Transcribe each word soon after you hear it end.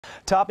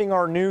Topping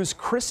our news,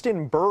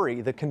 Kristen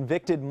Burry, the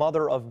convicted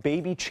mother of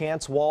baby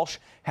Chance Walsh,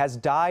 has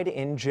died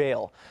in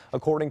jail.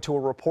 According to a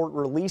report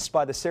released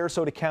by the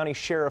Sarasota County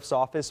Sheriff's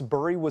Office,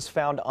 Burry was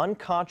found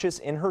unconscious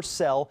in her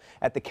cell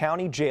at the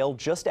county jail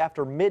just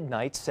after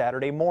midnight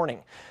Saturday morning.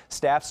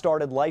 Staff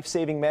started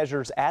life-saving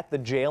measures at the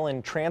jail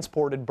and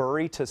transported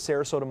Burry to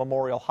Sarasota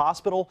Memorial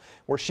Hospital,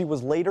 where she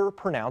was later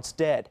pronounced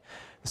dead.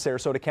 The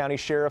Sarasota County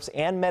Sheriff's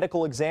and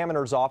Medical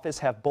Examiner's Office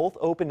have both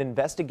opened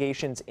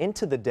investigations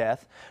into the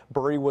death.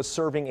 Burry was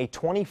serving a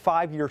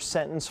 25-year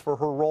sentence for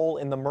her role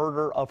in the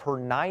murder of her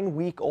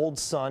 9-week-old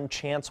son,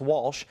 Chance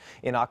Walsh,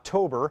 in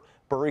October.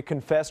 Burry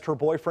confessed her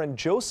boyfriend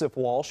Joseph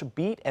Walsh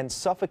beat and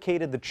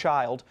suffocated the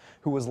child,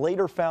 who was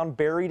later found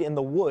buried in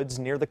the woods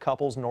near the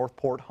couple's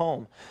Northport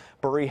home.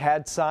 Burry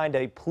had signed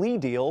a plea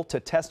deal to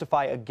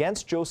testify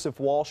against Joseph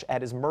Walsh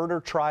at his murder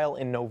trial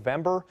in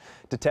November.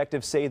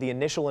 Detectives say the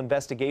initial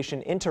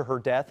investigation into her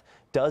death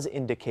does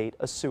indicate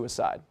a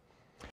suicide.